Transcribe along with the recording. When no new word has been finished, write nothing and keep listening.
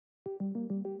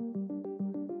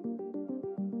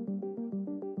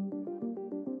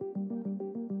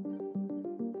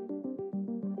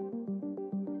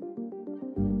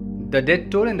The death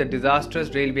toll in the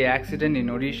disastrous railway accident in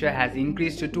Odisha has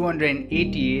increased to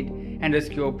 288 and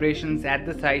rescue operations at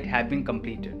the site have been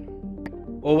completed.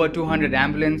 Over 200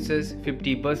 ambulances,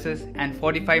 50 buses and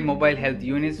 45 mobile health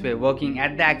units were working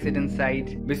at the accident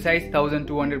site besides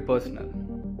 1,200 personnel.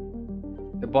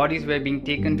 The bodies were being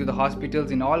taken to the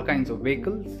hospitals in all kinds of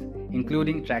vehicles,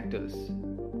 including tractors.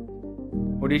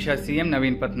 Odisha CM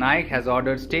Naveen Patnaik has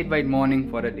ordered statewide mourning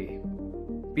for a day.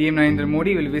 PM Narendra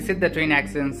Modi will visit the train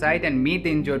accident site and meet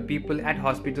the injured people at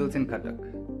hospitals in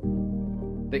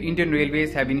Kavach. The Indian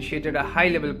Railways have initiated a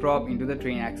high-level probe into the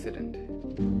train accident.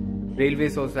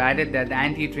 Railways also added that the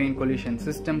anti-train collision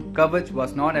system Kavach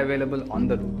was not available on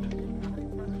the route.